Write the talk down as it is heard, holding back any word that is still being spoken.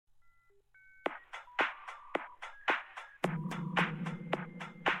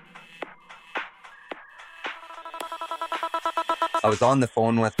I was on the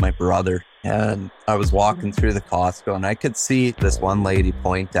phone with my brother and I was walking through the Costco and I could see this one lady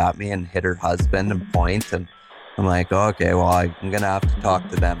point at me and hit her husband and point. And I'm like, okay, well, I'm going to have to talk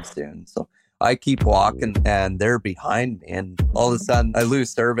to them soon. So I keep walking and they're behind me. And all of a sudden I lose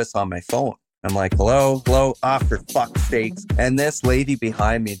service on my phone. I'm like, hello, for fuck's sakes. And this lady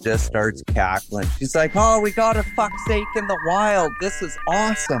behind me just starts cackling. She's like, oh, we got a fuck's sake in the wild. This is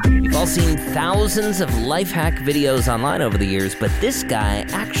awesome. We've all seen thousands of life hack videos online over the years, but this guy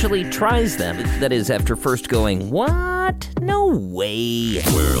actually tries them. That is, after first going, what? No way.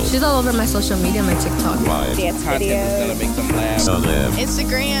 She's all over my social media, my TikTok. Dance videos. Make them laugh.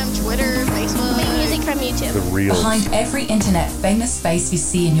 Instagram, Twitter, Facebook. Music from YouTube. The real. Behind every internet famous face you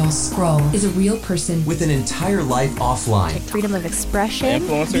see in your scroll is a real person with an entire life offline. Freedom of expression.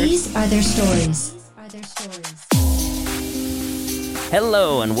 Influencers. These are their stories.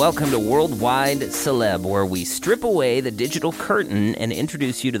 Hello and welcome to Worldwide Celeb, where we strip away the digital curtain and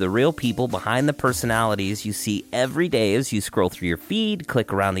introduce you to the real people behind the personalities you see every day as you scroll through your feed,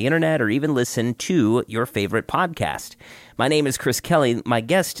 click around the internet, or even listen to your favorite podcast. My name is Chris Kelly. My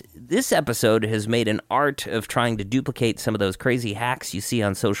guest this episode has made an art of trying to duplicate some of those crazy hacks you see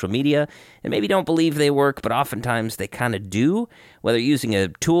on social media and maybe don't believe they work, but oftentimes they kind of do, whether using a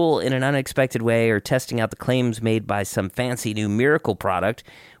tool in an unexpected way or testing out the claims made by some fancy new miracle product.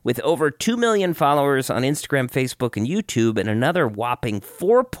 With over 2 million followers on Instagram, Facebook, and YouTube, and another whopping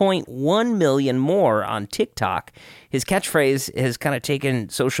 4.1 million more on TikTok, his catchphrase has kind of taken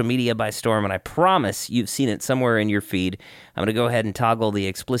social media by storm, and I promise you've seen it somewhere in your feed. I'm going to go ahead and toggle the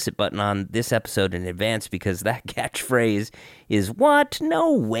explicit button on this episode in advance because that catchphrase is, what?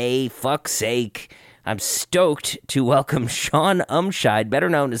 No way, fuck's sake. I'm stoked to welcome Sean Umscheid, better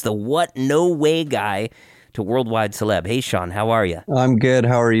known as the What No Way Guy, to Worldwide Celeb. Hey, Sean, how are you? I'm good.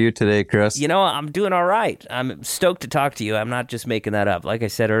 How are you today, Chris? You know, I'm doing all right. I'm stoked to talk to you. I'm not just making that up. Like I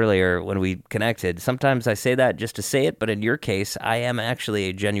said earlier when we connected, sometimes I say that just to say it, but in your case, I am actually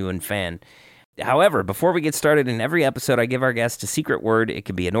a genuine fan. However, before we get started, in every episode, I give our guests a secret word. It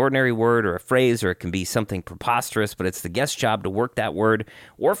can be an ordinary word or a phrase, or it can be something preposterous, but it's the guest's job to work that word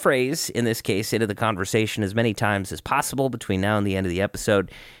or phrase, in this case, into the conversation as many times as possible between now and the end of the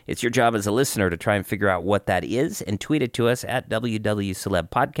episode. It's your job as a listener to try and figure out what that is and tweet it to us at WW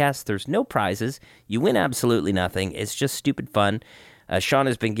Podcast. There's no prizes. You win absolutely nothing. It's just stupid fun. Sean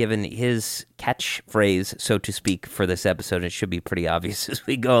has been given his catchphrase, so to speak, for this episode. It should be pretty obvious as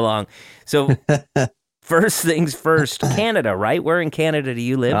we go along. So first things first, Canada, right? Where in Canada do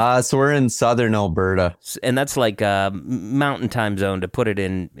you live? So we're in southern Alberta. And that's like a mountain time zone, to put it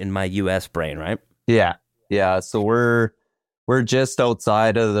in my U.S. brain, right? Yeah. So we're just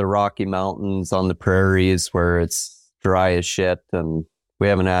outside of the Rocky Mountains on the prairies where it's dry as shit, and we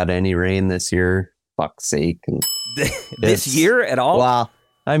haven't had any rain this year. Fuck's sake. And this year at all? Well,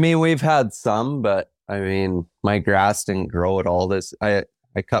 I mean, we've had some, but I mean, my grass didn't grow at all. I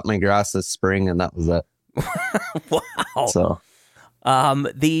cut my grass this spring and that was it. Wow. So,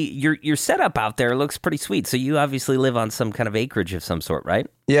 your setup out there looks pretty sweet. So you obviously live on some kind of acreage of some sort, right?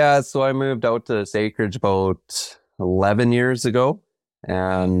 Yeah. So I moved out to this acreage about 11 years ago.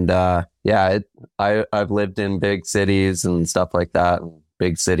 And, I've lived in big cities and stuff like that.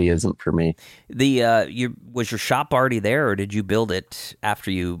 Big city isn't for me. Was your shop already there, or did you build it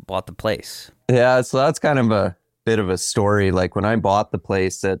after you bought the place? Yeah, so that's kind of a bit of a story. Like when I bought the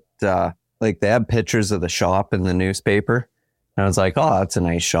place, they had pictures of the shop in the newspaper, and I was like, oh, that's a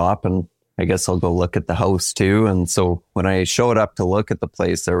nice shop, and I guess I'll go look at the house too. And so when I showed up to look at the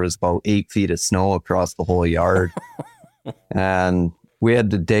place, there was about 8 feet of snow across the whole yard, and we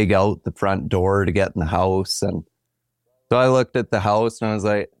had to dig out the front door to get in the house. And so I looked at the house and I was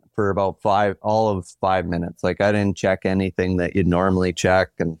like, for about all of 5 minutes, like I didn't check anything that you'd normally check.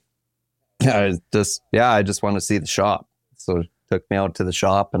 And I just want to see the shop. So it took me out to the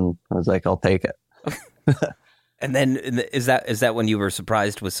shop and I was like, I'll take it. And then is that when you were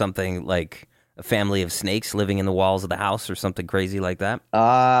surprised with something like a family of snakes living in the walls of the house or something crazy like that?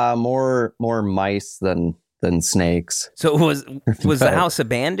 More mice than snakes. So was the house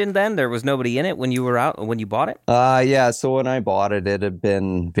abandoned then? There was nobody in it when you bought it? Yeah. So when I bought it, it had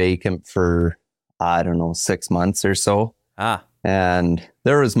been vacant for, 6 months or so. And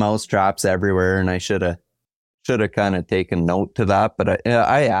there was mouse traps everywhere, and I should have kind of taken note to that. But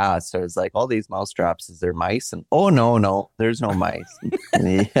I asked, I was like, all these mouse traps, is there mice? And oh, no, there's no mice.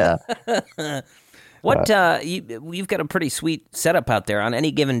 Yeah. What you've got a pretty sweet setup out there. On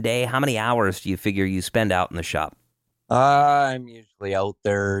any given day, how many hours do you figure you spend out in the shop? I'm usually out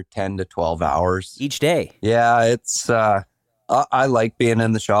there 10 to 12 hours each day. Yeah, it's I like being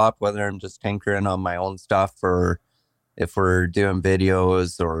in the shop, whether I'm just tinkering on my own stuff or if we're doing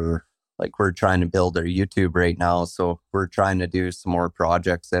videos or like we're trying to build our YouTube right now. So we're trying to do some more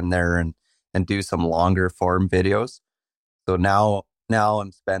projects in there and do some longer form videos. So now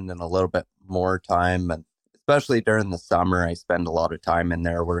I'm spending a little bit more time, and especially during the summer, I spend a lot of time in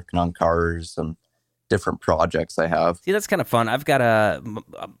there working on cars and different projects I have. See, that's kind of fun. I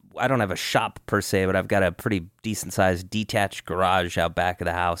don't have a shop per se, but I've got a pretty decent sized detached garage out back of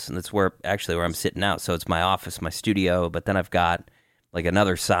the house. And that's where I'm sitting out. So it's my office, my studio, but then I've got like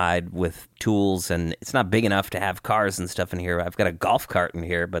another side with tools, and it's not big enough to have cars and stuff in here. I've got a golf cart in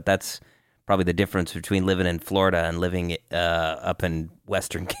here, but that's probably the difference between living in Florida and living up in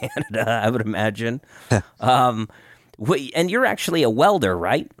Western Canada, I would imagine. And you're actually a welder,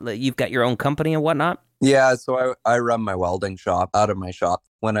 right? You've got your own company and whatnot? Yeah, so I run my welding shop out of my shop.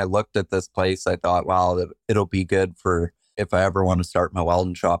 When I looked at this place, I thought, wow, it'll be good for if I ever want to start my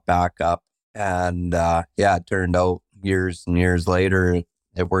welding shop back up. And it turned out years and years later,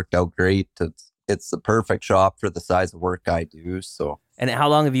 it worked out great. It's the perfect shop for the size of work I do. So. And how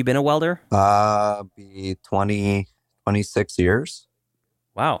long have you been a welder? Be 26 years.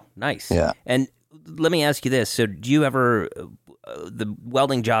 Wow, nice. Yeah. And let me ask you this. So do you ever, the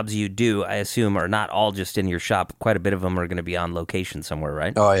welding jobs you do, I assume, are not all just in your shop. Quite a bit of them are going to be on location somewhere,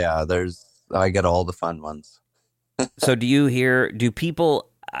 right? Oh, yeah. I get all the fun ones. So do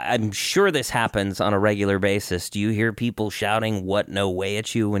people, I'm sure this happens on a regular basis. Do you hear people shouting "what no way"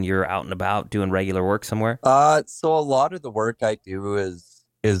 at you when you're out and about doing regular work somewhere? So a lot of the work I do is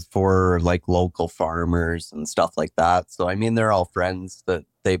for like local farmers and stuff like that. So I mean, they're all friends that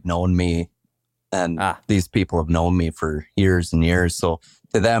they've known me, and these people have known me for years and years. So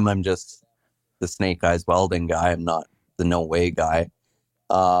to them, I'm just the Snake Eyes welding guy. I'm not the no way guy.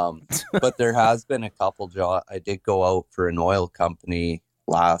 But there has been a couple jobs. I did go out for an oil company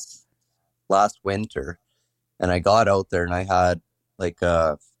last winter, and I got out there and I had like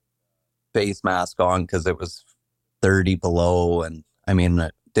a face mask on because it was 30 below, and I mean, I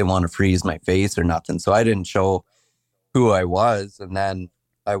didn't want to freeze my face or nothing, so I didn't show who I was. And then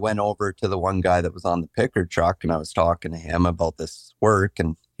I went over to the one guy that was on the picker truck, and I was talking to him about this work,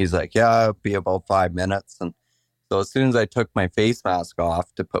 and he's like, yeah, it'll be about 5 minutes. And so as soon as I took my face mask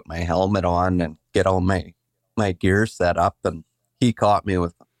off to put my helmet on and get all my gear set up, and he caught me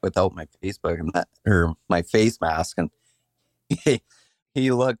without my my face mask, and he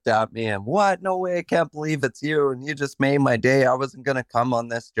looked at me and, what? No way! I can't believe it's you, and you just made my day. I wasn't gonna come on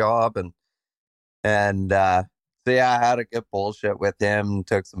this job, and so yeah, I had a good bullshit with him,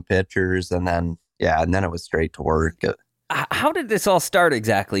 took some pictures, and then it was straight to work. How did this all start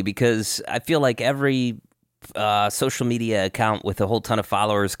exactly? Because I feel like every social media account with a whole ton of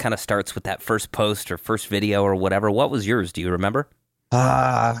followers kind of starts with that first post or first video or whatever. What was yours? Do you remember?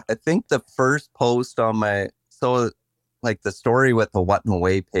 I think the first post on like the story with the What in the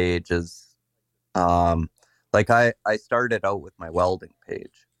Way page is, like I started out with my welding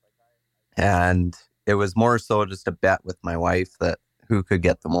page, and it was more so just a bet with my wife that who could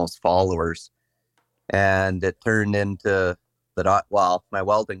get the most followers. And it turned into that, my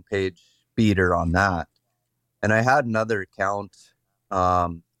welding page beat her on that. And I had another account.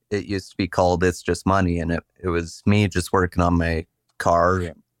 It used to be called It's Just Money. And it was me just working on my car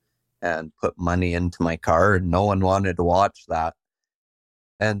and put money into my car. And no one wanted to watch that.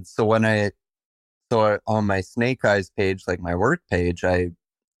 And so on my Snake Eyes page, like my work page, I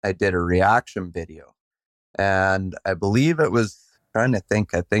did a reaction video. And I believe it was, I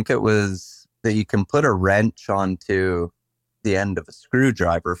think it was that you can put a wrench onto the end of a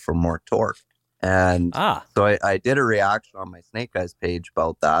screwdriver for more torque. And so I did a reaction on my Snake Eyes page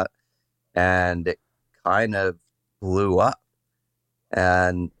about that, and it kind of blew up.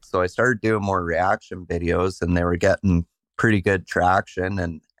 And so I started doing more reaction videos, and they were getting pretty good traction.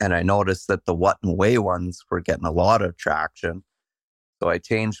 And I noticed that the What and Way ones were getting a lot of traction. So I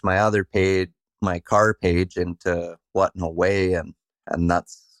changed my other page, my car page, into What and Way, and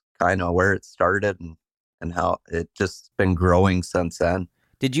that's kind of where it started, and how it just been growing since then.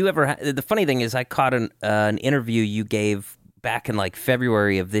 Did you ever? The funny thing is, I caught an interview you gave back in like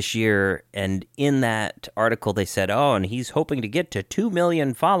February of this year, and in that article they said, "Oh, and he's hoping to get to 2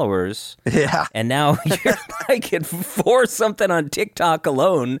 million followers." Yeah, and now you're like at 4 something on TikTok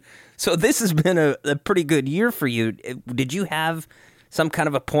alone. So this has been a pretty good year for you. Did you have some kind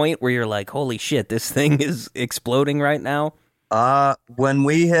of a point where you're like, "Holy shit, this thing is exploding right now"? When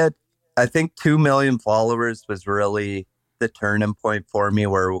we hit, I think 2 million followers was really the turning point for me,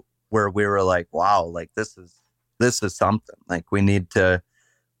 where we were like, wow, like this is something. Like we need to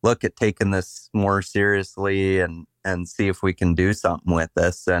look at taking this more seriously and see if we can do something with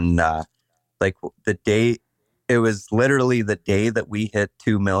this. And like the date it was literally the day that we hit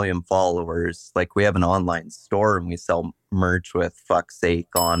 2 million followers. Like, we have an online store and we sell merch with fuck's sake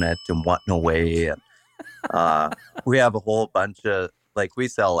on it and what no way. And we have a whole bunch of, like, we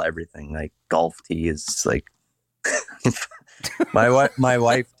sell everything, like golf tees. Like, my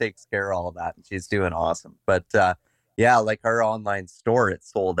wife takes care of all that and she's doing awesome. But yeah, like our online store, it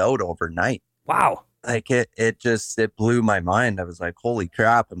sold out overnight. Wow. Like it blew my mind. I was like, holy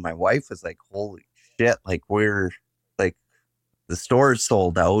crap. And my wife was like, holy shit. Like, we're like, the store's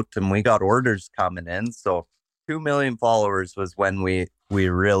sold out and we got orders coming in. So 2 million followers was when we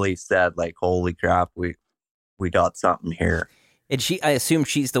really said, like, holy crap, we got something here. And I assume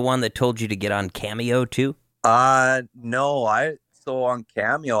she's the one that told you to get on Cameo too? No, so on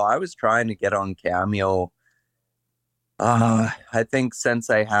Cameo, I was trying to get on Cameo. I think since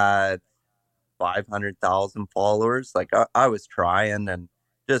I had 500,000 followers, like I was trying, and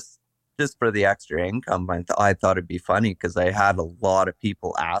just for the extra income, I thought it'd be funny because I had a lot of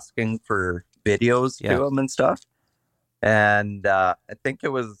people asking for videos to them and stuff. And I think it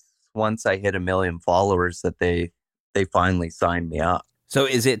was once I hit 1 million followers that they finally signed me up. So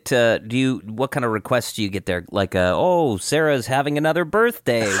is it, what kind of requests do you get there? Like, Sarah's having another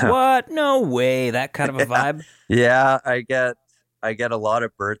birthday. What? No way. That kind of a vibe? Yeah, I get a lot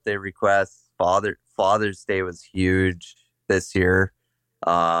of birthday requests. Father's Day was huge this year.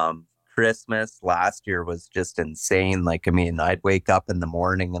 Christmas last year was just insane. Like, I mean, I'd wake up in the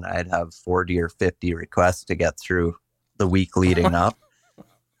morning and I'd have 40 or 50 requests to get through the week leading up.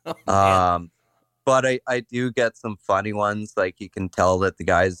 But I do get some funny ones. Like, you can tell that the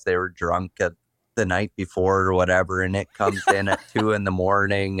guys, they were drunk at the night before or whatever, and it comes in at 2 a.m.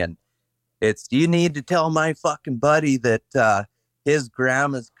 and it's, you need to tell my fucking buddy that his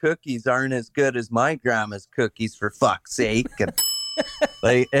grandma's cookies aren't as good as my grandma's cookies, for fuck's sake. And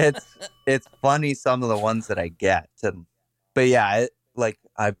like, it's funny, some of the ones that I get. But yeah, like,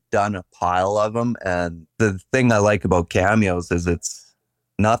 I've done a pile of them, and the thing I like about Cameos is it's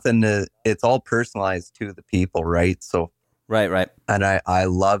all personalized to the people, right? So right. And I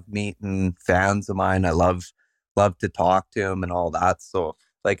love meeting fans of mine. I love to talk to them and all that. So,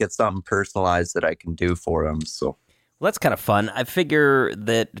 like, it's something personalized that I can do for them. So. Well, that's kind of fun. I figure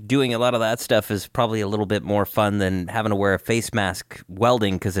that doing a lot of that stuff is probably a little bit more fun than having to wear a face mask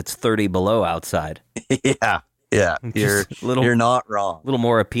welding because it's 30 below outside. Yeah. You're not wrong. A little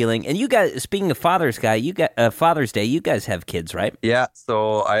more appealing. And you guys, speaking of Father's Day, you guys have kids, right? Yeah.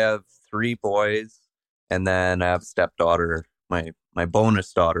 So I have 3 boys, and then I have a stepdaughter, my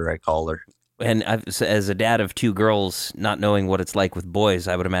bonus daughter, I call her. And as a dad of 2 girls, not knowing what it's like with boys,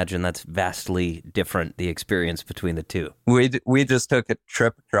 I would imagine that's vastly different, the experience between the two. We just took a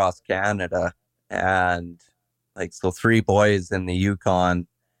trip across Canada, and like, so 3 boys in the Yukon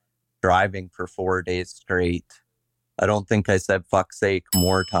driving for 4 days straight. I don't think I said fuck's sake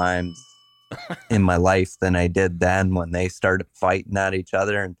more times in my life than I did then when they started fighting at each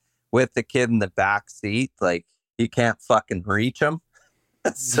other. And with the kid in the back seat, like, you can't fucking reach him.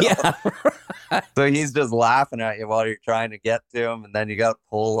 So he's just laughing at you while you're trying to get to him, and then you got to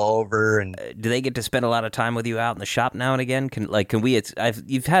pull over. And do they get to spend a lot of time with you out in the shop now and again?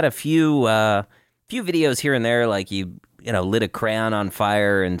 You've had a few videos here and there, like you lit a crayon on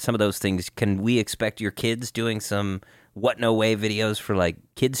fire and some of those things. Can we expect your kids doing some what no way videos for like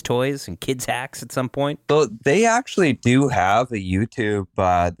kids toys and kids hacks at some point? So they actually do have a YouTube,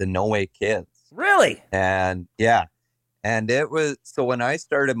 the No Way Kids. Really? And yeah. And it was, so when I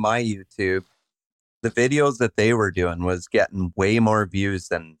started my YouTube, the videos that they were doing was getting way more views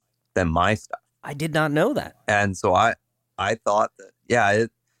than my stuff. I did not know that. And so I thought that, yeah,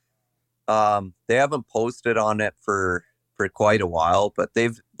 they haven't posted on it for quite a while, but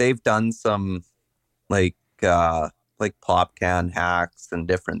they've done some like pop can hacks and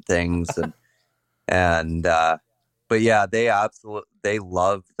different things. And but yeah, they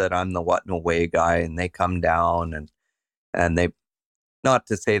love that I'm the what no way guy, and they come down and they, not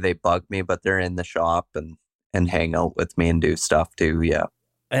to say they bug me, but they're in the shop and hang out with me and do stuff too. Yeah.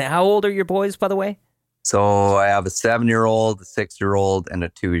 And how old are your boys, by the way? So I have a 7-year-old, a 6-year-old, and a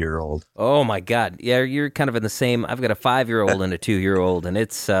 2-year-old. Oh my God. Yeah, you're kind of in the same. I've got a 5-year-old and a 2-year-old, and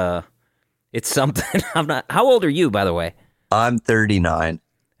it's something. How old are you, by the way? I'm 39.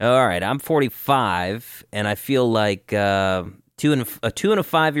 All right, I'm 45, and I feel like a 2 and a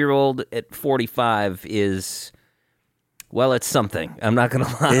 5-year-old at 45 is, well, it's something. I'm not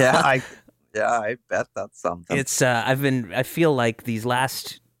gonna lie. Yeah, I bet that's something. It's I feel like these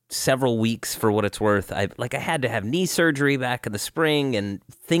last several weeks for what it's worth. I had to have knee surgery back in the spring, and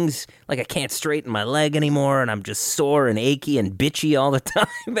things like I can't straighten my leg anymore, and I'm just sore and achy and bitchy all the time.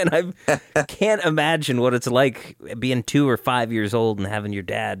 And I can't imagine what it's like being 2 or 5 years old and having your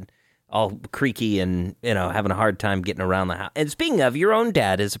dad all creaky and, having a hard time getting around the house. And speaking of, your own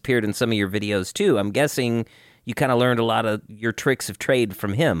dad has appeared in some of your videos too. I'm guessing you kind of learned a lot of your tricks of trade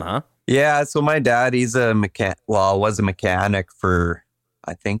from him, huh? Yeah, so my dad, he's a was a mechanic for,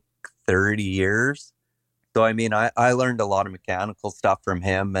 I think, 30 years. So, I mean, I learned a lot of mechanical stuff from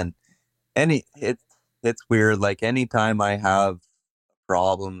him. And it's weird. Like, anytime I have a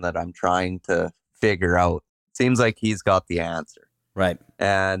problem that I'm trying to figure out, it seems like he's got the answer. Right.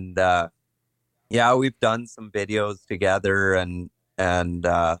 And, yeah, we've done some videos together. And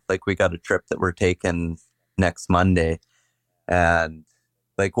like, we got a trip that we're taking next Monday. And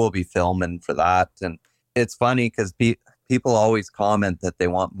like, we'll be filming for that. And it's funny because people always comment that they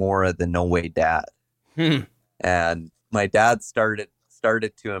want more of the No Way Dad. And my dad started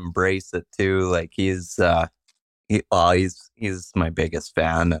to embrace it too. Like, he's my biggest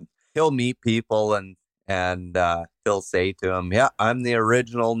fan, and he'll meet people and he'll say to him, "Yeah, I'm the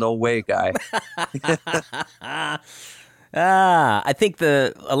original No Way guy." I think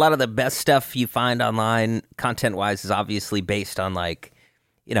a lot of the best stuff you find online, content-wise, is obviously based on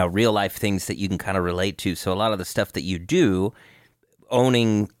real life things that you can kind of relate to. So a lot of the stuff that you do,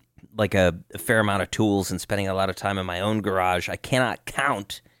 owning like a fair amount of tools and spending a lot of time in my own garage, I cannot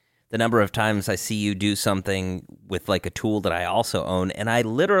count the number of times I see you do something with like a tool that I also own, and I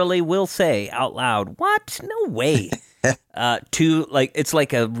literally will say out loud, "What? No way." It's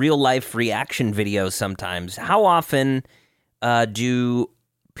like a real life reaction video sometimes. How often do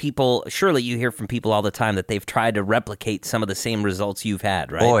people, surely you hear from people all the time that they've tried to replicate some of the same results you've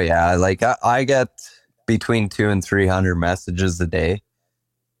had, right? Oh yeah, like I get between 200 and 300 messages a day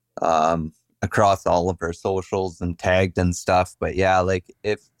across all of our socials and tagged and stuff. But yeah, like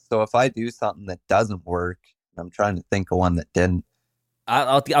if I do something that doesn't work, I'm trying to think of one that didn't.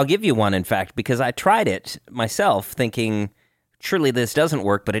 I'll give you one, in fact, because I tried it myself thinking, surely this doesn't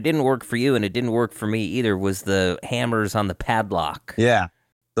work, but it didn't work for you and it didn't work for me either, was the hammers on the padlock. Yeah.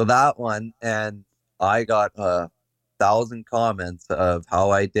 So that one, and I got 1,000 comments of how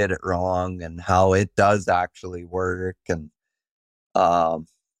I did it wrong and how it does actually work. And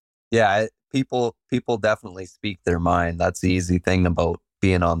yeah, people definitely speak their mind. That's the easy thing about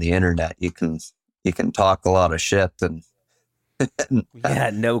being on the internet. You can talk a lot of shit and yeah,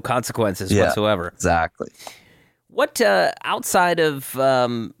 no consequences whatsoever. Exactly. What outside of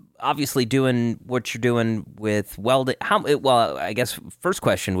obviously doing what you're doing with welding? I guess first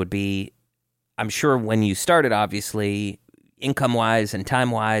question would be, I'm sure when you started, obviously, income-wise and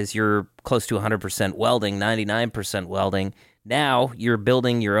time-wise, you're close to 100% welding, 99% welding. Now you're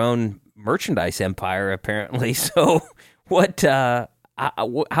building your own merchandise empire, apparently. So how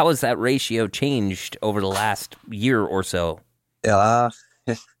has that ratio changed over the last year or so? Yeah,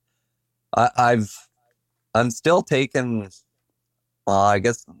 I'm still taking. I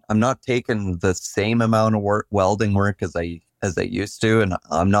guess I'm not taking the same amount of welding work as I used to, and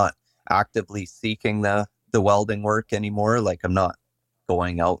I'm not actively seeking the welding work anymore. Like, I'm not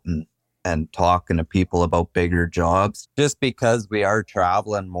going out and talking to people about bigger jobs, just because we are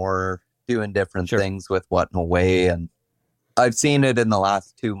traveling more, doing different things with What No Way. And I've seen it in the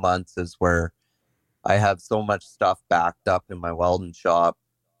last 2 months is where I have so much stuff backed up in my welding shop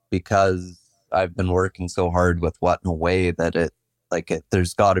because I've been working so hard with What No Way that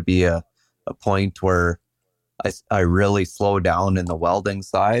there's got to be a point where I really slow down in the welding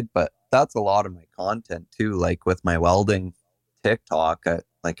side. But that's a lot of my content too. Like with my welding TikTok, I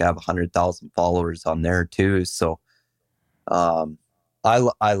have 100,000 followers on there too. So I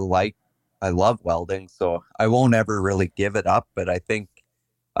love welding, so I won't ever really give it up. But I think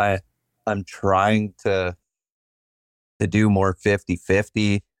I'm trying to do more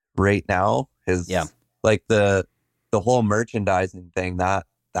 50-50 right now. Like the whole merchandising thing,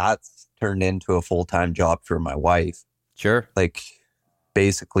 that's turned into a full-time job for my wife. Sure. Like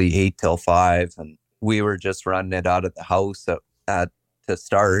basically 8 till 5, and we were just running it out of the house to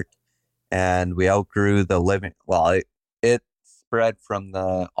start, and we outgrew the living. Well, it spread from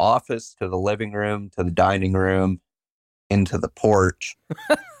the office to the living room to the dining room into the porch.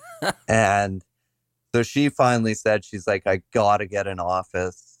 And so she finally said, she's like, I gotta get an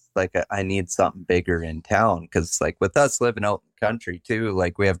office. Like, I need something bigger in town. Cause like with us living out in the country too,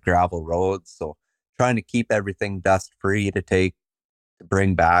 like we have gravel roads. So trying to keep everything dust free to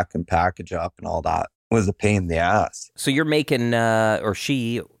bring back and package up and all that was a pain in the ass. So you're making, or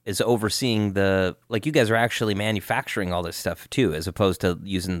she is overseeing like you guys are actually manufacturing all this stuff too, as opposed to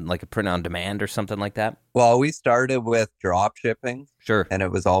using like a print on demand or something like that? Well, we started with drop shipping. Sure. And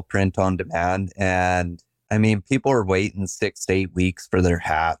it was all print on demand. And I mean, people were waiting 6 to 8 weeks for their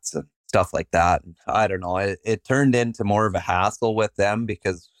hats and stuff like that. And I don't know, it turned into more of a hassle with them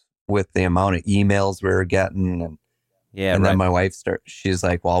because with the amount of emails we were getting. And then my wife she's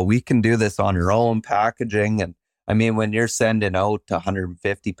like, well, we can do this on our own packaging. And I mean, when you're sending out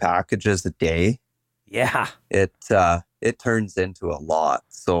 150 packages a day, yeah, it turns into a lot.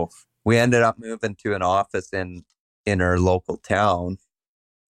 So we ended up moving to an office in our local town,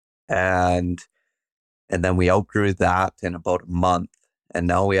 and then we outgrew that in about a month, and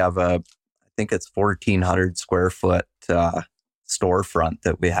now we have I think it's 1,400 square foot storefront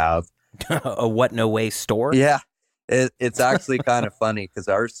that we have. A What No Way store? Yeah. It's actually kind of funny because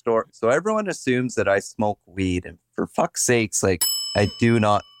our store, so everyone assumes that I smoke weed, and for fuck's sakes, like I do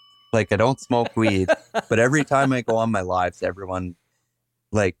not, like I don't smoke weed, but every time I go on my lives, everyone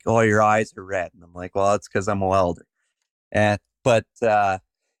like, oh, your eyes are red. And I'm like, well, it's because I'm a welder. But so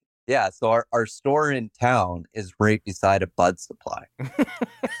our store in town is right beside a bud supply.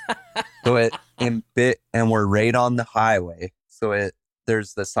 So and we're right on the highway. So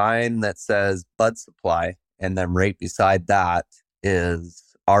there's the sign that says bud supply. And then right beside that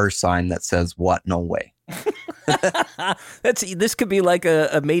is our sign that says What No Way. This could be like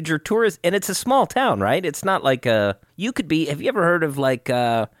a major tourist, and it's a small town, right? It's not like you could be, have you ever heard of like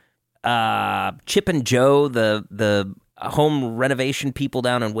Chip and Joe, the home renovation people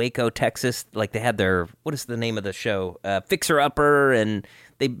down in Waco, Texas? Like they had their, what is the name of the show? Fixer Upper, and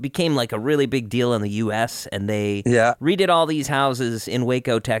they became like a really big deal in the U.S. and they redid all these houses in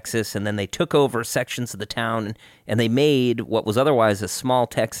Waco, Texas, and then they took over sections of the town and they made what was otherwise a small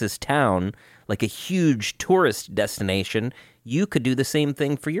Texas town like a huge tourist destination. You could do the same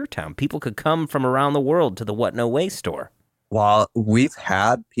thing for your town. People could come from around the world to the What No Way store. Well, we've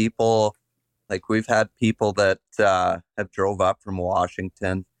had people that have drove up from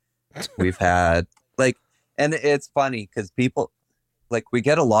Washington. We've had and it's funny because people, we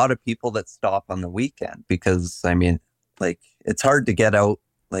get a lot of people that stop on the weekend because, I mean, it's hard to get out.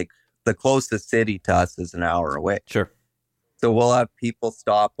 The closest city to us is an hour away. Sure. So we'll have people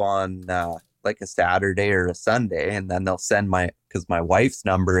stop on a Saturday or a Sunday, and then they'll send because my wife's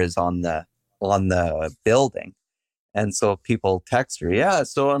number is on the building. And so people text her, yeah,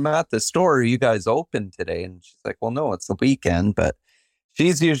 so I'm at the store. Are you guys open today? And she's like, well, no, it's the weekend. But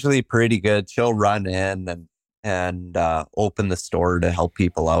she's usually pretty good. She'll run in and open the store to help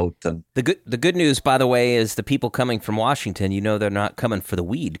people out. And the good news, by the way, is the people coming from Washington, they're not coming for the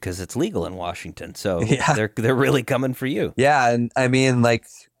weed because it's legal in Washington. So they're really coming for you. Yeah, and I mean,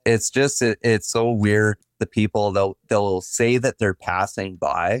 it's just it's so weird. The people they'll say that they're passing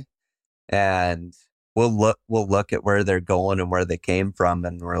by, and we'll look at where they're going and where they came from,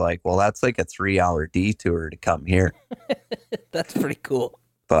 and we're like, well, that's like a 3-hour detour to come here. That's pretty cool.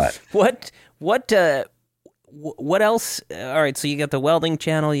 But what else? All right, so you got the welding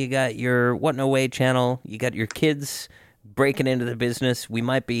channel, you got your What No Way channel, you got your kids breaking into the business. We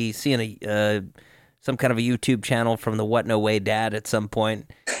might be seeing some kind of a YouTube channel from the What No Way dad at some point.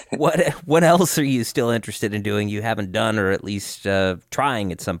 What else are you still interested in doing you haven't done, or at least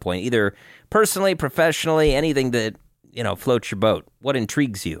trying at some point, either personally, professionally, anything that floats your boat? What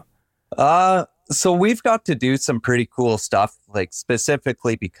intrigues you? So we've got to do some pretty cool stuff,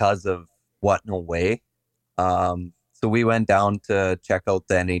 specifically because of What No Way. So we went down to check out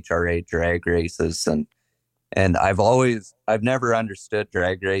the NHRA drag races, and I've never understood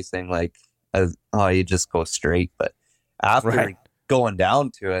drag racing you just go straight. But after going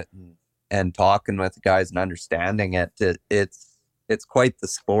down to it and talking with the guys and understanding it, it's quite the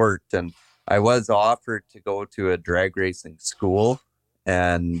sport. And I was offered to go to a drag racing school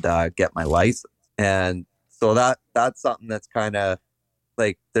and get my license. And so that's something that's kind of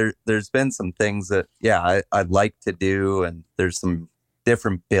there's been some things that, I'd like to do. And there's some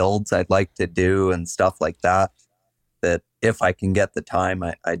different builds I'd like to do and stuff like that if I can get the time,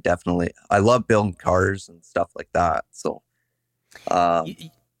 I love building cars and stuff like that. So I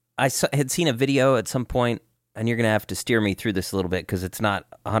had seen a video at some point, and you're going to have to steer me through this a little bit because it's not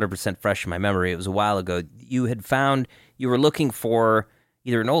 100% fresh in my memory. It was a while ago. You were looking for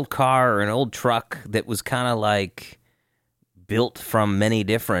either an old car or an old truck that was kind of built from many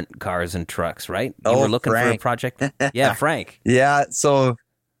different cars and trucks, right? You were looking Frank. for a project? Yeah, Frank. Yeah, so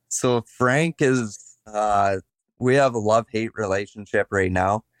Frank is, we have a love-hate relationship right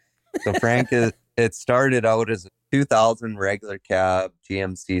now. So Frank it started out as a 2000 regular cab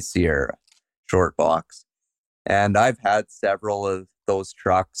GMC Sierra short box. And I've had several of those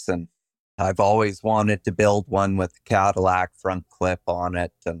trucks, and I've always wanted to build one with the Cadillac front clip on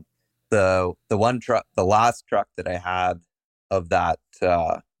it. And the last truck that I had of that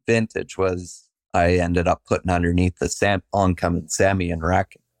vintage was I ended up putting underneath the oncoming semi and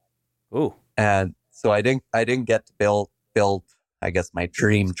wrecking. Ooh. And so I didn't get to build, I guess, my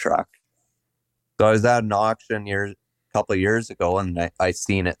dream truck. So I was at an auction a couple of years ago, and I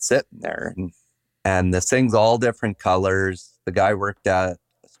seen it sitting there, and this thing's all different colors. The guy worked at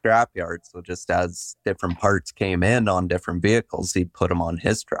a scrapyard, so just as different parts came in on different vehicles, he'd put them on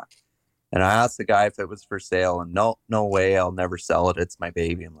his truck. And I asked the guy if it was for sale, and no way, I'll never sell it. It's my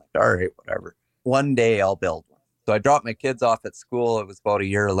baby. I'm like, all right, whatever. One day I'll build one. So I dropped my kids off at school. It was about a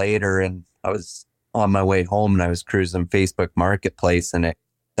year later, and I was on my way home, and I was cruising Facebook Marketplace, and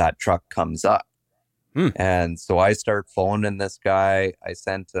that truck comes up. And so I start phoning this guy. I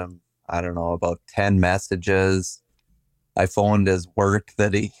sent him, I don't know, about 10 messages. I phoned his work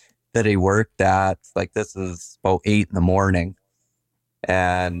that he worked at. Like, this is about 8 a.m.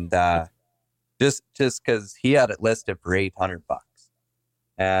 And just because he had it listed for $800.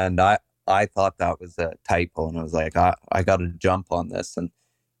 And I thought that was a typo, and I was like, I got to jump on this. And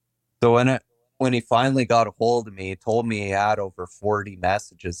so when he finally got a hold of me, he told me he had over 40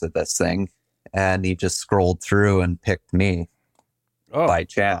 messages of this thing, and he just scrolled through and picked me by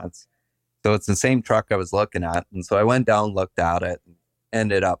chance. So it's the same truck I was looking at. And so I went down, looked at it, and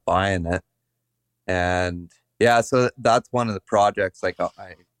ended up buying it. And yeah, so that's one of the projects like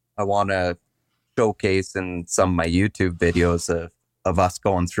I want to showcase in some of my YouTube videos of us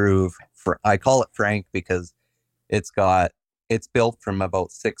going through. I call it Frank because it's built from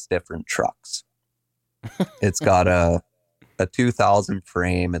about 6 different trucks. It's got a 2000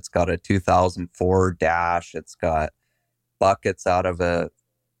 frame. It's got a 2004 dash. It's got buckets out of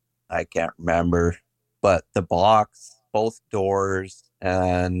I can't remember, but the box, both doors,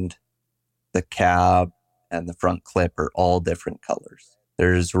 and the cab and the front clip are all different colors.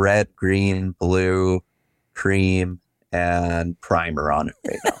 There's red, green, blue, cream, and primer on it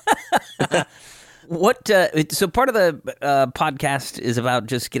right now. So part of the podcast is about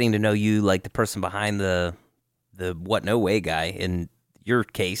just getting to know you, like the person behind the What No Way guy, in your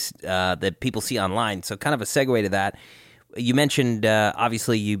case, that people see online. So kind of a segue to that. You mentioned,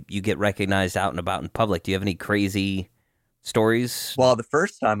 obviously, you get recognized out and about in public. Do you have any crazy stories? Well, the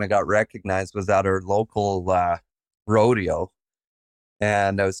first time I got recognized was at our local rodeo.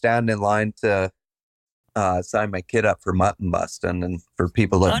 And I was standing in line to sign my kid up for mutton busting. And for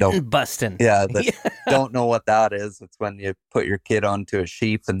people that don't know what that is, it's when you put your kid onto a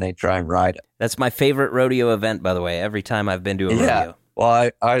sheep and they try and ride it. That's my favorite rodeo event, by the way, every time I've been to a rodeo.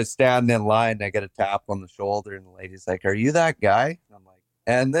 Well, I was standing in line, and I get a tap on the shoulder, and the lady's like, "Are you that guy?" And I'm like,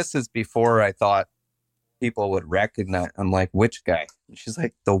 and this is before I thought people would recognize. I'm like, "Which guy?" And she's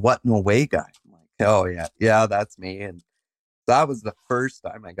like, "The What No Way guy." I'm like, "Oh yeah, that's me." And that was the first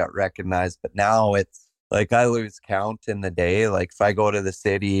time I got recognized. But now it's like I lose count in the day. Like if I go to the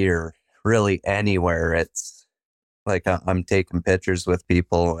city or really anywhere, it's like I'm taking pictures with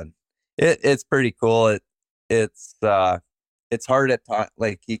people, and it's pretty cool. It's hard at times.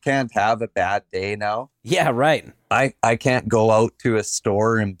 Like you can't have a bad day now. Yeah, right. I can't go out to a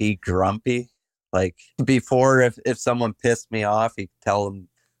store and be grumpy. Like before, if someone pissed me off, you could tell them,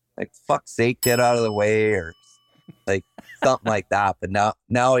 like, "Fuck's sake, get out of the way," or like something like that. But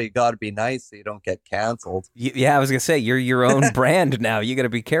now you got to be nice so you don't get canceled. Yeah, I was gonna say you're your own brand now. You got to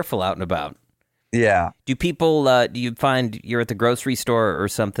be careful out and about. Yeah. Do people? Do you find you're at the grocery store or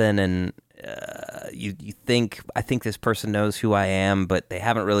something, and you think, I think this person knows who I am, but they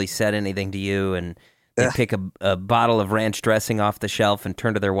haven't really said anything to you, and they pick a bottle of ranch dressing off the shelf and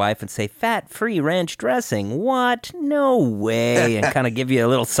turn to their wife and say, "Fat-free ranch dressing? What? No way!" and kind of give you a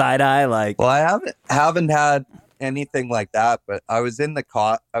little side eye, like. Well, I haven't had anything like that, but I was in our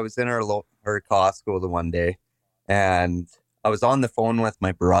Costco the one day, and I was on the phone with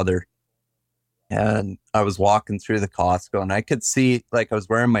my brother, and I was walking through the Costco, and I could see, like, I was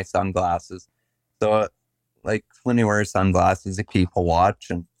wearing my sunglasses. So, like, when you wear sunglasses, people watch,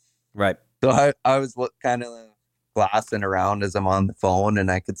 and right. So I was kind of glassing around as I'm on the phone,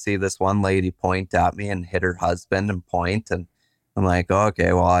 and I could see this one lady point at me and hit her husband and point, and I'm like, oh,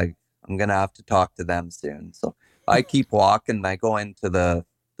 okay, well, I'm gonna have to talk to them soon. So I keep walking, and I go into the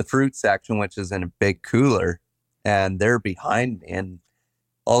fruit section, which is in a big cooler, and they're behind me, and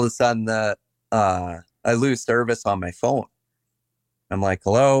all of a sudden I lose service on my phone. I'm like,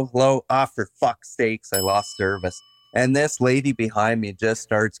 hello? For fuck's sakes, I lost service. And this lady behind me just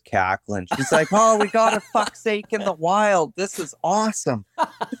starts cackling. She's like, "Oh, we got a fuck's sake in the wild. This is awesome."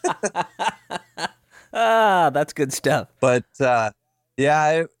 That's good stuff. But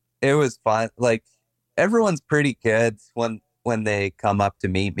Yeah, it was fun. Like everyone's pretty good when they come up to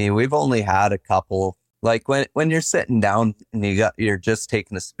meet me. We've only had a couple. Like when you're sitting down and you're just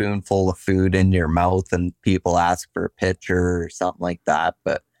taking a spoonful of food in your mouth and people ask for a picture or something like that.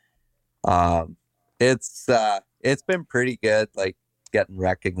 But um, it's been pretty good. Like getting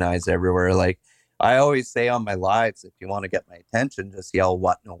recognized everywhere. Like I always say on my lives, if you want to get my attention, just yell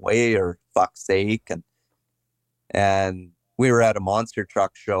 "what no way" or "fuck's sake." And we were at a monster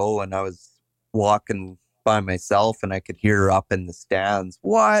truck show and I was walking by myself and I could hear her up in the stands,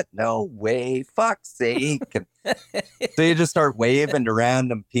 "What? No way, fuck's sake." And so you just start waving to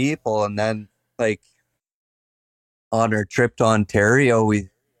random people. And then like on our trip to Ontario, we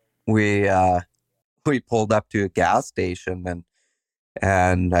pulled up to a gas station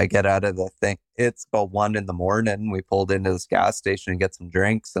and I get out of the thing. It's about 1 a.m. We pulled into this gas station and get some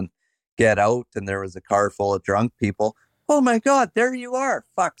drinks and get out. And there was a car full of drunk people. "Oh my God, there you are.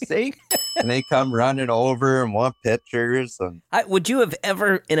 Fuck's sake." And they come running over and want pictures. And Would you have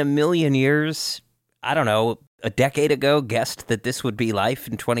ever in a million years, I don't know, a decade ago, guessed that this would be life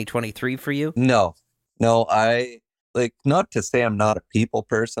in 2023 for you? no, I like, not to say I'm not a people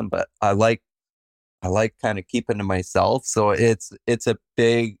person, but I like kind of keeping to myself. So it's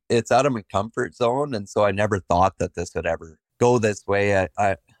out of my comfort zone. And so I never thought that this would ever go this way.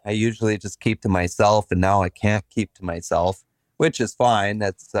 I usually just keep to myself, and now I can't keep to myself, which is fine.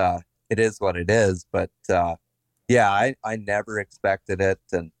 It is what it is. But yeah, I never expected it.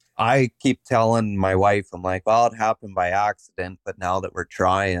 And I keep telling my wife, I'm like, well, it happened by accident, but now that we're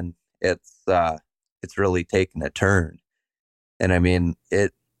trying, it's really taken a turn. And I mean,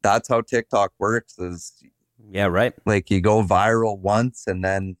 that's how TikTok works is Yeah, right. like you go viral once and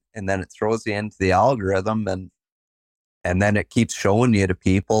then it throws you into the algorithm and then it keeps showing you to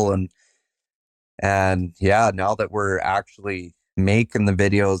people and yeah, now that we're actually making the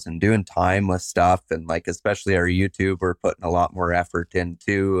videos and doing timeless stuff and like especially our YouTube, we're putting a lot more effort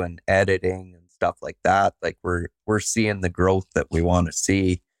into and editing and stuff like that. Like we're seeing the growth that we want to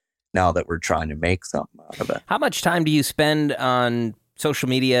see now that we're trying to make something out of it. Have much time do you spend on social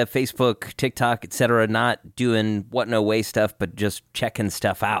media, Facebook, TikTok, etc., not doing what no way stuff, but just checking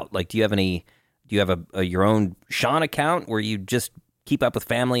stuff out? Like, do you have your own Sean account where you just keep up with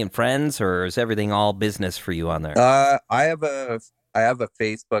family and friends, or is everything all business for you on there? I have a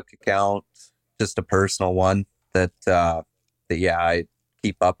Facebook account, just a personal one that yeah, I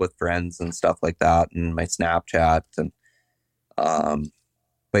keep up with friends and stuff like that, and my Snapchat and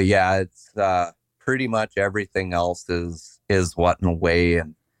but yeah, it's pretty much everything else is what in a way.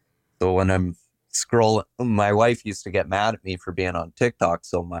 And so when I'm scrolling, my wife used to get mad at me for being on TikTok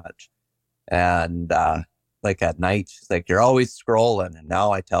so much. And like at night, she's like, "You're always scrolling." And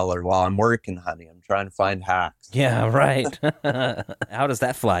now I tell her, "Well, I'm working, honey. I'm trying to find hacks." Yeah, right. How does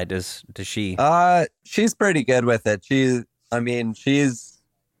that fly? Does she? She's pretty good with it. She's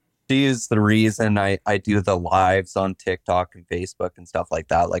the reason I do the lives on TikTok and Facebook and stuff like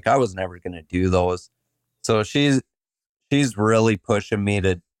that. Like I was never going to do those. So she's really pushing me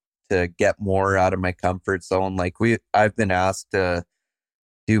to get more out of my comfort zone. Like I've been asked to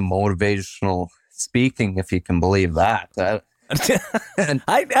do motivational speaking, if you can believe that.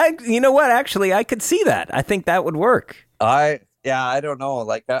 I you know what? Actually, I could see that. I think that would work. I don't know.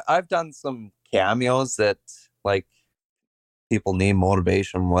 Like I've done some cameos that like people need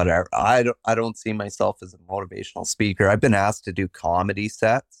motivation, whatever. I don't see myself as a motivational speaker. I've been asked to do comedy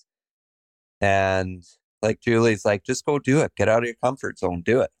sets, and like Julie's like, "Just go do it. Get out of your comfort zone.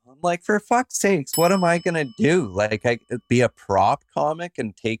 Do it." I'm like, for fuck's sakes, what am I gonna do? Like, I could be a prop comic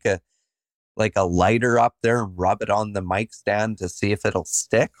and take a lighter up there and rub it on the mic stand to see if it'll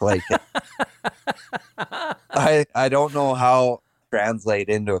stick. Like, I don't know how translate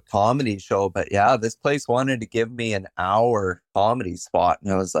into a comedy show, but yeah, this place wanted to give me an hour comedy spot,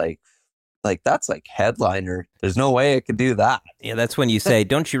 and I was like that's like headliner. There's no way I could do that. Yeah, that's when you say,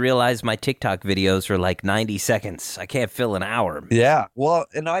 "Don't you realize my TikTok videos are like 90 seconds? I can't fill an hour." Yeah, well,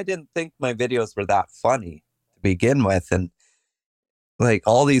 and I didn't think my videos were that funny to begin with, and like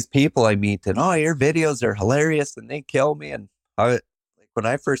all these people I meet, and your videos are hilarious, and they kill me. And when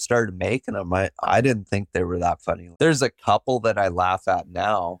I first started making them, I didn't think they were that funny. There's a couple that I laugh at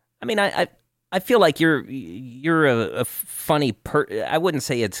now. I mean, I feel like you're a funny I wouldn't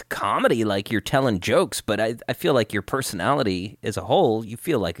say it's comedy, like you're telling jokes, but I feel like your personality as a whole, you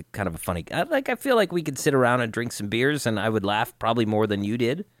feel like kind of a funny guy. Like I feel like we could sit around and drink some beers, and I would laugh probably more than you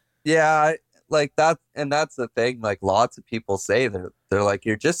did. Yeah, like that, and that's the thing. Like lots of people say they're like,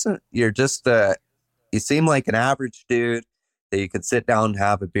 you're just you seem like an average dude that you could sit down and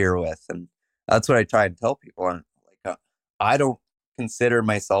have a beer with, and that's what I try and tell people. And like, I don't consider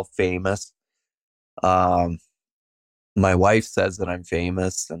myself famous. My wife says that I'm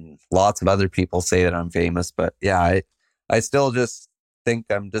famous, and lots of other people say that I'm famous. But yeah, I still just think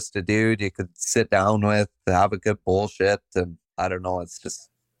I'm just a dude you could sit down with, have a good bullshit, and I don't know. It's just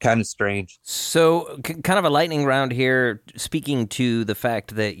kind of strange. So, kind of a lightning round here. Speaking to the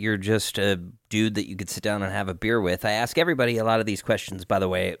fact that you're just a dude that you could sit down and have a beer with, I ask everybody a lot of these questions, by the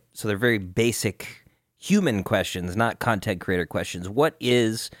way. So they're very basic human questions, not content creator questions.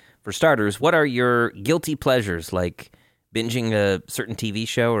 For starters, what are your guilty pleasures? Like binging a certain TV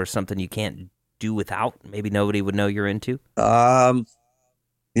show or something you can't do without, maybe nobody would know you're into?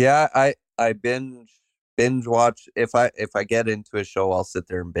 Yeah, I binge watch. If I get into a show, I'll sit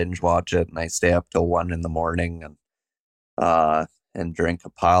there and binge watch it, and I stay up till 1 a.m. and drink a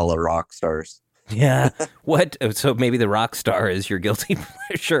pile of rock stars. Yeah. What? So maybe the rock star is your guilty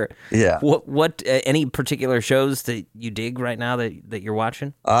pleasure. Yeah. What? Any particular shows that you dig right now that you're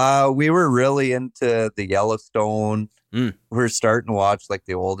watching? We were really into the Yellowstone. We're starting to watch like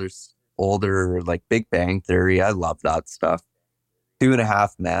the older like Big Bang Theory. I love that stuff.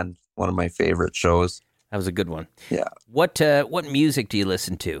 2.5 Men, one of my favorite shows. That was a good one. Yeah. What music do you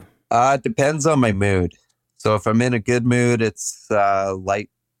listen to? It depends on my mood. So if I'm in a good mood, it's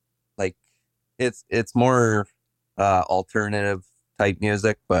it's more alternative type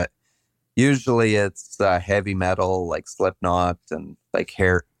music, but usually it's heavy metal like Slipknot and like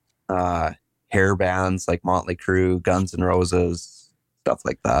hair bands like Motley Crue, Guns N' Roses, stuff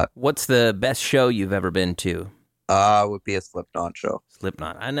like that. What's the best show you've ever been to? Would be a Slipknot show.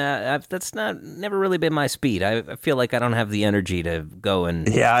 Slipknot. That's never really been my speed. I feel like I don't have the energy to go and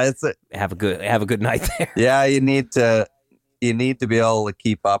have a good night there. Yeah, you need to be able to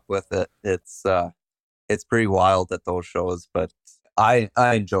keep up with it. It's pretty wild at those shows, but I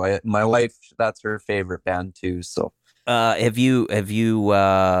enjoy it. My wife, that's her favorite band too. So, have you?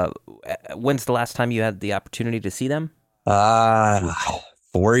 When's the last time you had the opportunity to see them?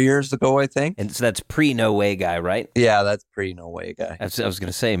 4 years ago, I think. And so that's pre No Way Guy, right? Yeah, that's pre No Way Guy. I was going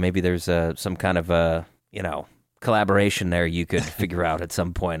to say maybe there's some kind of collaboration there you could figure out at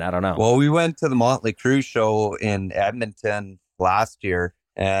some point. I don't know. Well, we went to the Motley Crue show in Edmonton last year,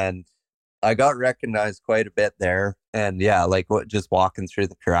 and I got recognized quite a bit there. And yeah, like just walking through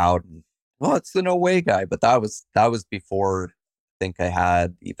the crowd, and it's the No Way Guy. But that was before I think I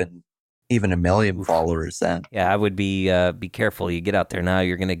had even 1 million followers then. Yeah, I would be careful. You get out there now,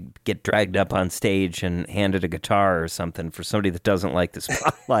 you're going to get dragged up on stage and handed a guitar or something for somebody that doesn't like the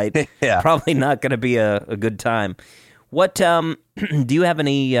spotlight. Yeah. Probably not going to be a good time. What do you have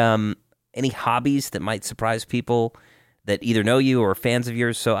any hobbies that might surprise people that either know you or are fans of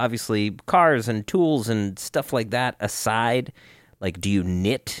yours? So obviously cars and tools and stuff like that aside, like, do you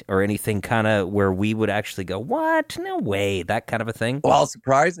knit or anything kind of where we would actually go, what? No way, that kind of a thing? Well,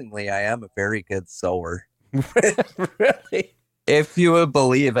 surprisingly, I am a very good sewer. Really? If you would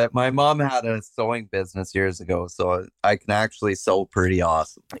believe it, my mom had a sewing business years ago, so I can actually sew pretty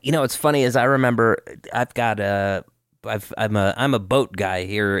awesome. You know, what's funny is I remember I'm a boat guy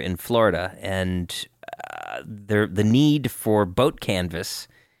here in Florida, and the need for boat canvas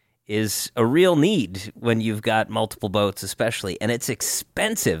is a real need when you've got multiple boats, especially, and it's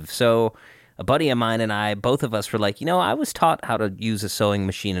expensive. So a buddy of mine and I, both of us were like, I was taught how to use a sewing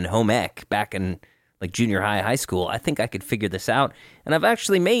machine in home ec back in like junior high school. I think I could figure this out. And I've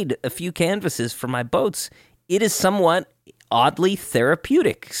actually made a few canvases for my boats. It is somewhat oddly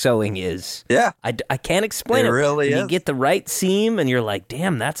therapeutic, sewing is. Yeah. I can't explain it. It really is. You get the right seam and you're like,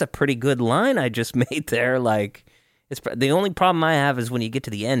 damn, that's a pretty good line I just made there. Like, the only problem I have is when you get to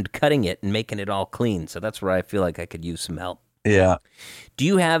the end, cutting it and making it all clean. So that's where I feel like I could use some help. Yeah. Do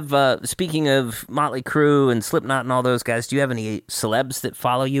you have, speaking of Motley Crue and Slipknot and all those guys, do you have any celebs that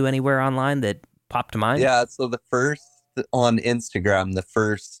follow you anywhere online that pop to mind? Yeah, so the first on Instagram, the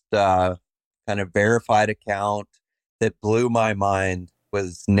first kind of verified account that blew my mind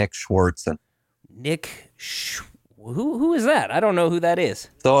was Nick Swartzen. Who is that? I don't know who that is.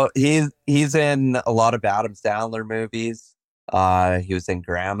 So he's in a lot of Adam Sandler movies. He was in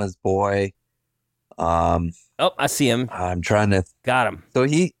Grandma's Boy. I see him. I'm trying to... Got him. So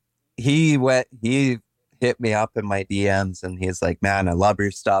he hit me up in my DMs and he's like, man, I love your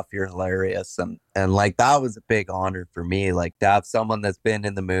stuff. You're hilarious. And like, that was a big honor for me, like to have someone that's been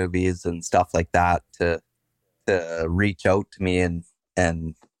in the movies and stuff like that to reach out to me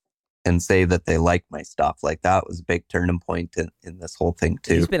and say that they like my stuff. Like, that was a big turning point in this whole thing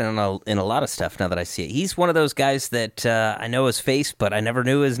too. He's been in a lot of stuff now that I see it. He's one of those guys that I know his face, but I never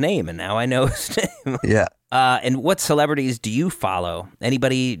knew his name, and now I know his name. Yeah. And what celebrities do you follow?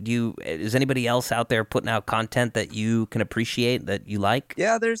 Is anybody else out there putting out content that you can appreciate, that you like?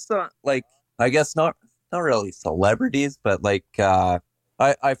 Yeah, there's like, I guess not really celebrities, but like I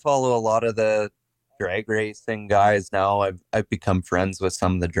follow a lot of the drag racing guys now. I've become friends with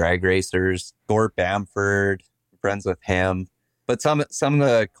some of the drag racers. Gort Bamford, friends with him. But some of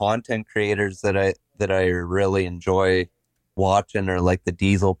the content creators that I really enjoy watching are like the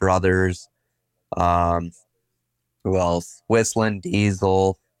Diesel brothers. Who else? Whistling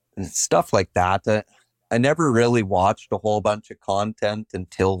Diesel and stuff like that. I never really watched a whole bunch of content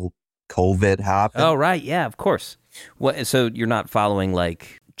until COVID happened. Oh, right. Yeah, of course. So you're not following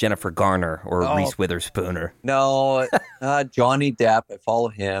like Jennifer Garner or Reese Witherspoon or... No, Johnny Depp, I follow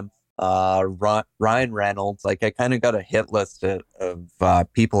him. Ryan Reynolds, like I kind of got a hit list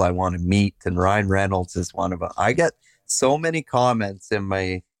of people I want to meet, and Ryan Reynolds is one of them. I get so many comments in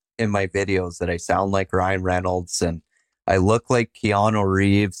my videos that I sound like Ryan Reynolds and I look like Keanu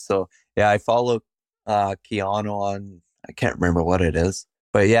Reeves. So yeah, I follow Keanu on, I can't remember what it is,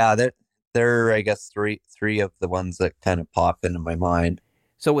 but yeah, they're I guess three of the ones that kind of pop into my mind.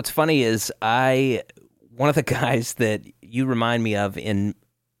 So what's funny is one of the guys that you remind me of and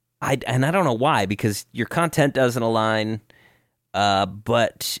I don't know why, because your content doesn't align,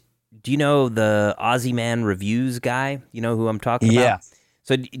 but do you know the Aussie Man Reviews guy? You know who I'm talking about? Yeah.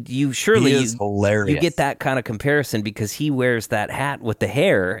 So you hilarious. You get that kind of comparison because he wears that hat with the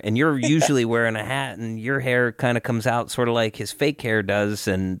hair, and you're usually wearing a hat, and your hair kind of comes out sort of like his fake hair does,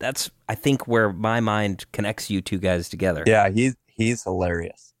 and that's I think where my mind connects you two guys together. Yeah, he's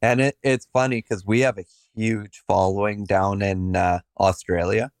hilarious, and it's funny because we have a huge following down in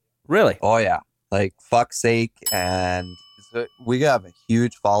Australia. Really? Oh yeah, like Fuck's Sake, and so we have a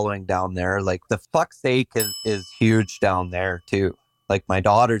huge following down there. Like the Fuck's Sake is huge down there too. Like my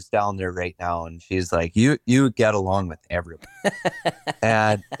daughter's down there right now, and she's like, "You get along with everyone."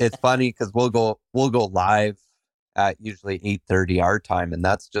 And it's funny because we'll go live at usually 8:30 our time, and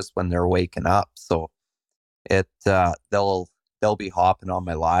that's just when they're waking up. So they'll be hopping on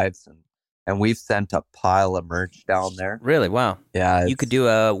my lives, and we've sent a pile of merch down there. Really? Wow. Yeah, you could do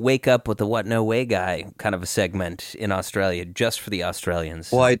a wake up with the What No Way guy kind of a segment in Australia just for the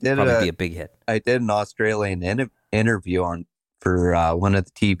Australians. Well, I did probably be a big hit. I did an Australian interview for one of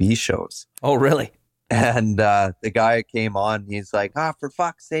the TV shows. Oh, really? And the guy came on, he's like, for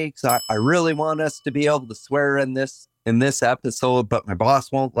fuck's sakes, I really want us to be able to swear in this episode, but my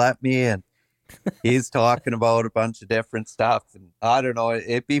boss won't let me. And he's talking about a bunch of different stuff. And I don't know,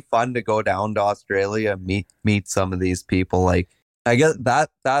 it'd be fun to go down to Australia and meet some of these people. Like, I guess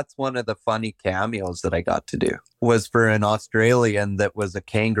that's one of the funny cameos that I got to do was for an Australian that was a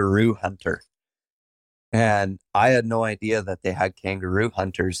kangaroo hunter. And I had no idea that they had kangaroo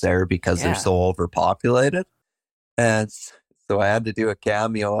hunters there because they're so overpopulated. And so I had to do a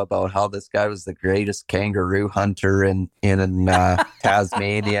cameo about how this guy was the greatest kangaroo hunter in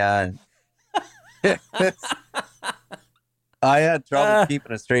Tasmania. I had trouble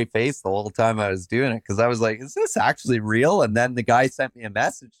keeping a straight face the whole time I was doing it because I was like, is this actually real? And then the guy sent me a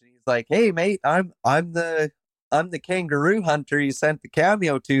message and he's like, hey, mate, I'm the kangaroo hunter you sent the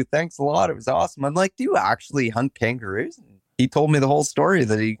cameo to. Thanks a lot. It was awesome. I'm like, do you actually hunt kangaroos? And he told me the whole story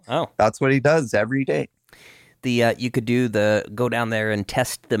that that's what he does every day. You could go down there and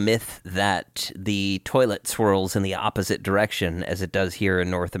test the myth that the toilet swirls in the opposite direction as it does here in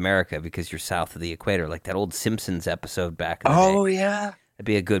North America because you're south of the equator, like that old Simpsons episode back in the day. Oh, yeah. That'd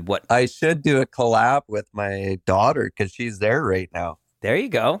be a good what? I should do a collab with my daughter because she's there right now. There you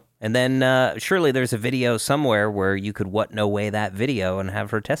go. And then surely there's a video somewhere where you could What No Way that video and have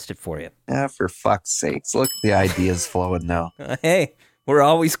her test it for you. Yeah, for fuck's sakes. Look at the ideas flowing now. Hey, we're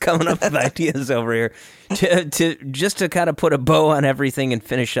always coming up with ideas over here. To kind of put a bow on everything and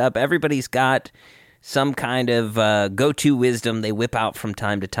finish up, everybody's got some kind of go-to wisdom they whip out from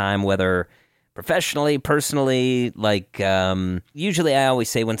time to time, whether professionally, personally, like usually I always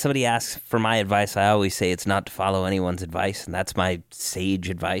say when somebody asks for my advice, I always say it's not to follow anyone's advice, and that's my sage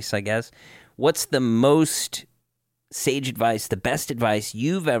advice, I guess. What's the most sage advice, the best advice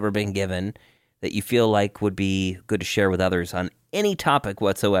you've ever been given that you feel like would be good to share with others on any topic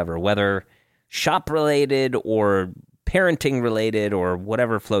whatsoever, whether shop-related or parenting-related or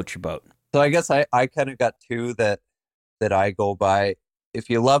whatever floats your boat? So I guess I kind of got two that I go by. If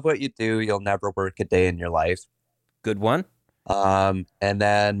you love what you do, you'll never work a day in your life. Good one. And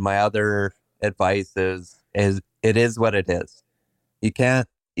then my other advice is it is what it is. You can't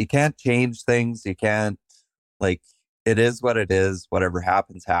change things. You can't, like, it is what it is. Whatever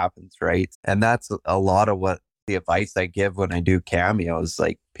happens, happens, right? And that's a lot of what the advice I give when I do cameos.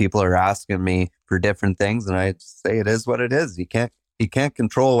 Like, people are asking me for different things, and I just say it is what it is. You can't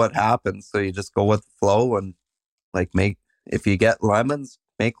control what happens, so you just go with the flow and like if you get lemons,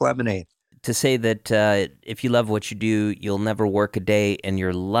 make lemonade. To say that if you love what you do, you'll never work a day in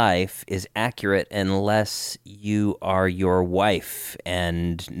your life is accurate unless you are your wife.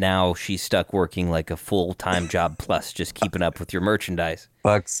 And now she's stuck working like a full-time job plus just keeping up with your merchandise.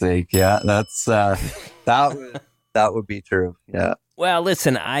 Fuck's sake. Yeah, that's that would be true. Yeah. Well,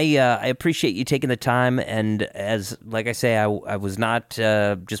 listen, I appreciate you taking the time, and like I say, I was not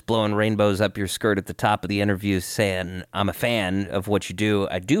just blowing rainbows up your skirt at the top of the interview saying I'm a fan of what you do.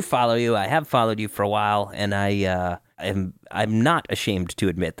 I do follow you. I have followed you for a while, and I'm not ashamed to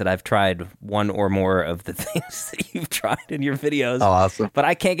admit that I've tried one or more of the things that you've tried in your videos. Oh, awesome. But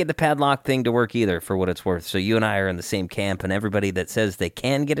I can't get the padlock thing to work either, for what it's worth. So you and I are in the same camp, and everybody that says they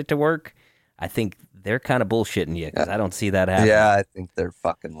can get it to work, I think they're kind of bullshitting you, because I don't see that happening. Yeah, I think they're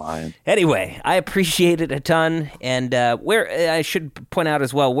fucking lying. Anyway, I appreciate it a ton. And where I should point out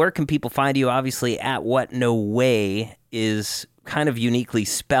as well, where can people find you? Obviously, at What No Way is kind of uniquely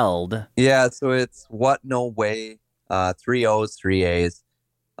spelled. Yeah, so it's What No Way, 3 O's, 3 A's.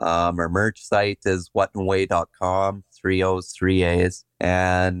 Our merch site is whatnoway.com, 3 O's, 3 A's.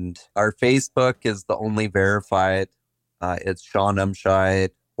 And our Facebook is the only verified. It's Sean Umscheid,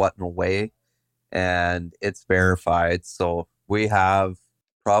 What No Way. And it's verified. So we have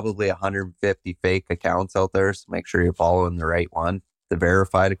probably 150 fake accounts out there. So make sure you're following the right one, the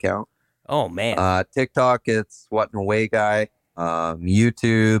verified account. Oh, man. TikTok, it's What No Way Guy.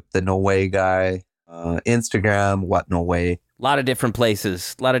 YouTube, the No Way Guy. Instagram, What No Way. A lot of different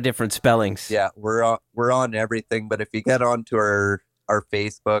places, a lot of different spellings. Yeah, we're on everything. But if you get onto our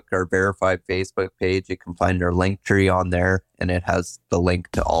Facebook, our verified Facebook page, you can find our link tree on there, and it has the link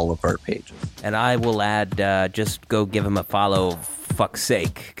to all of our pages. And I will add, just go give him a follow, fuck's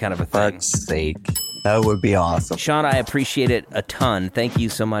sake, kind of a thing. Fuck's sake. That would be awesome. Sean, I appreciate it a ton. Thank you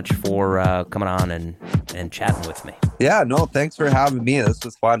so much for coming on and chatting with me. Yeah, no, thanks for having me. This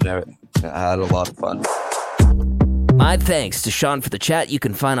was fun. I had a lot of fun. My thanks to Sean for the chat. You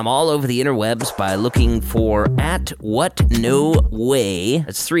can find him all over the interwebs by looking for at What No Way.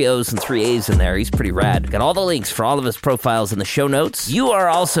 That's 3 O's and 3 A's in there. He's pretty rad. Got all the links for all of his profiles in the show notes. You are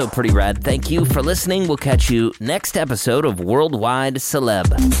also pretty rad. Thank you for listening. We'll catch you next episode of Worldwide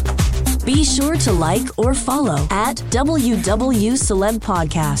Celeb. Be sure to like or follow at WW Celeb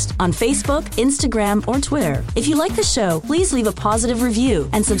Podcast on Facebook, Instagram, or Twitter. If you like the show, please leave a positive review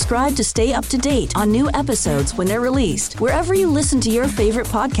and subscribe to stay up to date on new episodes when they're released, wherever you listen to your favorite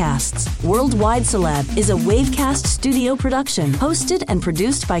podcasts. Worldwide Celeb is a Wavecast studio production, hosted and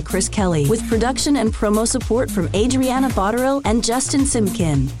produced by Chris Kelly, with production and promo support from Adriana Botterill and Justin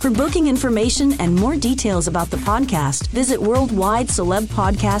Simkin. For booking information and more details about the podcast, visit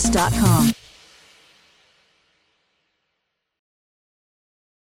worldwidecelebpodcast.com.